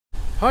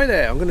Hi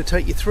there, I'm going to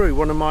take you through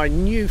one of my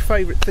new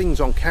favourite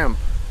things on camp,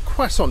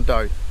 croissant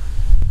dough.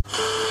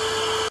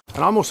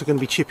 And I'm also going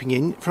to be chipping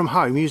in from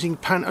home using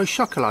pain au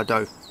chocolat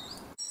dough.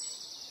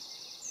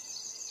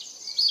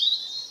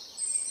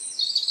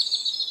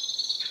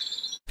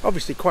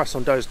 Obviously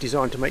croissant dough is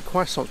designed to make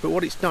croissants, but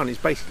what it's done is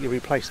basically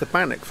replace the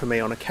Bannock for me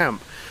on a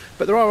camp.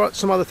 But there are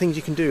some other things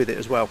you can do with it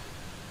as well.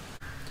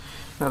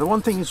 Now the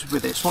one thing is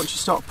with this, once you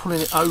start pulling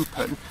it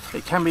open,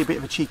 it can be a bit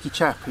of a cheeky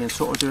chappy and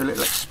sort of do a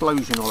little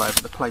explosion all over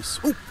the place.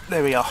 Oh,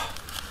 there we are.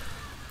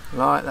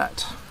 Like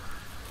that.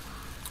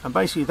 And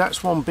basically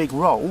that's one big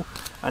roll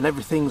and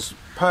everything's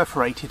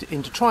perforated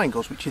into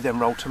triangles, which you then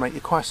roll to make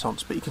your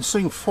croissants. But you can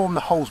soon form the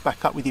holes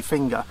back up with your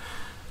finger.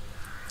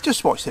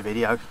 Just watch the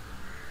video.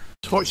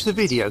 To watch the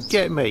video,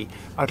 get me.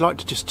 I'd like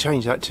to just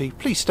change that to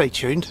please stay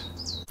tuned.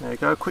 There you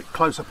go, a quick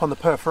close up on the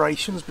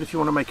perforations, but if you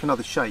want to make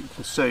another shape you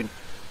can soon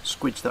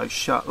squidge those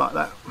shut like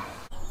that.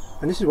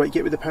 And this is what you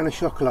get with the pain au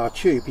chocolat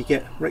tube. You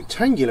get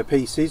rectangular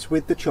pieces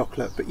with the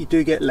chocolate, but you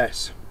do get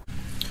less.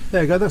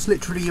 There you go, that's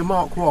literally your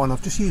Mark 1.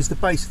 I've just used the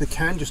base of the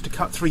can just to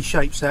cut 3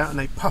 shapes out and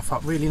they puff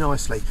up really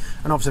nicely.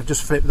 And obviously I've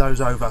just flipped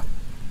those over.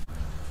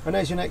 And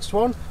there's your next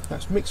one.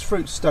 That's mixed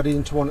fruits studied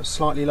into one that's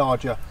slightly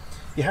larger.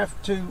 You have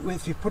to,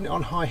 if you put it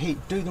on high heat,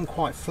 do them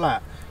quite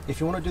flat. If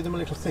you want to do them a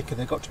little thicker,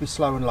 they've got to be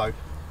slow and low.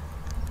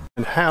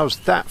 And how's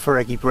that for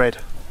eggy bread?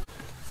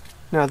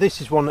 Now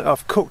this is one that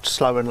I've cooked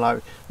slow and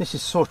low. This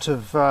is sort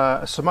of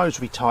a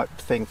samosery type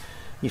thing.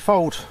 You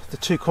fold the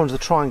 2 corners of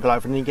the triangle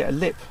over and then you get a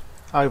lip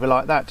over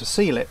like that to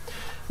seal it.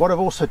 What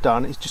I've also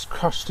done is just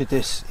crusted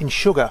this in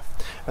sugar,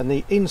 and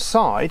the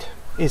inside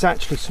is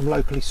actually some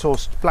locally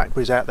sourced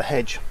blackberries out the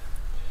hedge.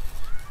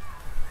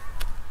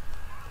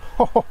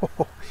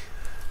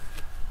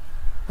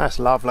 That's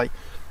lovely.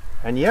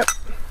 And yep,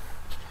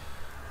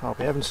 I'll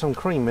be having some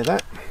cream with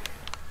that.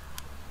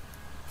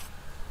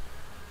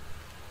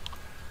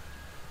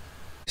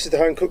 This is the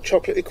home cooked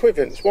chocolate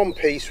equivalent. It's one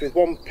piece with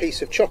 1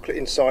 piece of chocolate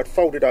inside,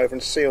 folded over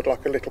and sealed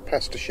like a little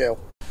pasta shell.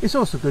 It's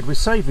also good with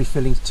savoury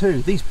fillings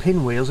too. These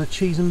pinwheels are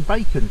cheese and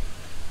bacon.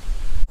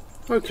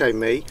 Okay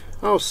me,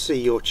 I'll see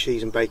your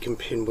cheese and bacon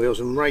pinwheels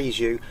and raise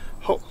you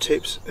hot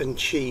tips and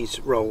cheese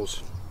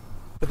rolls.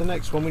 For the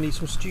next one we need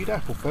some stewed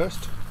apple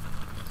first.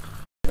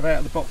 Out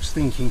of the box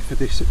thinking for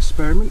this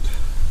experiment.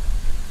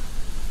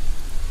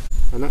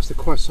 And that's the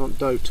croissant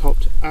dough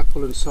topped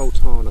apple and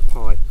sultana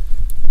pie.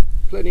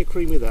 Plenty of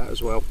cream with that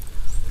as well.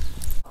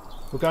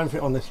 We're going for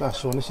it on this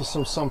last one. This is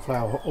some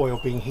sunflower oil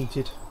being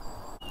heated.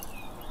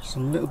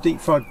 Some little deep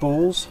fried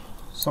balls.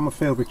 Some are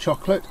filled with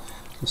chocolate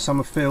and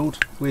some are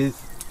filled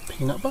with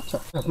peanut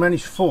butter. I've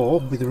managed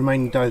 4 with the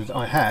remaining dough that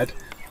I had,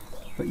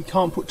 but you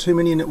can't put too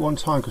many in at one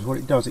time because what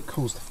it does, it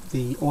cools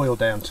the oil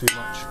down too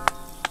much.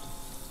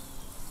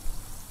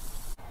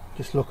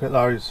 Just look at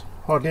those.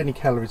 Hardly any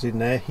calories in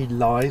there. He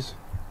lies.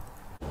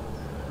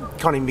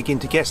 Can't even begin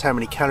to guess how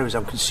many calories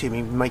I'm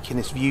consuming making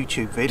this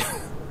YouTube vid.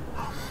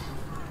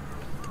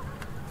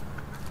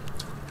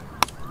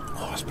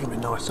 Oh, it's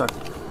blooming nice though.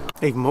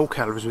 Even more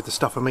calories with the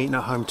stuff I'm eating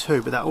at home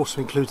too, but that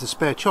also includes the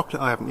spare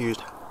chocolate I haven't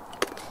used.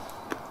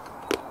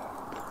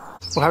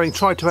 Well, having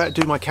tried to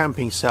outdo my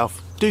camping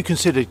self, do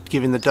consider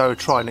giving the dough a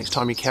try next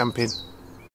time you're camping.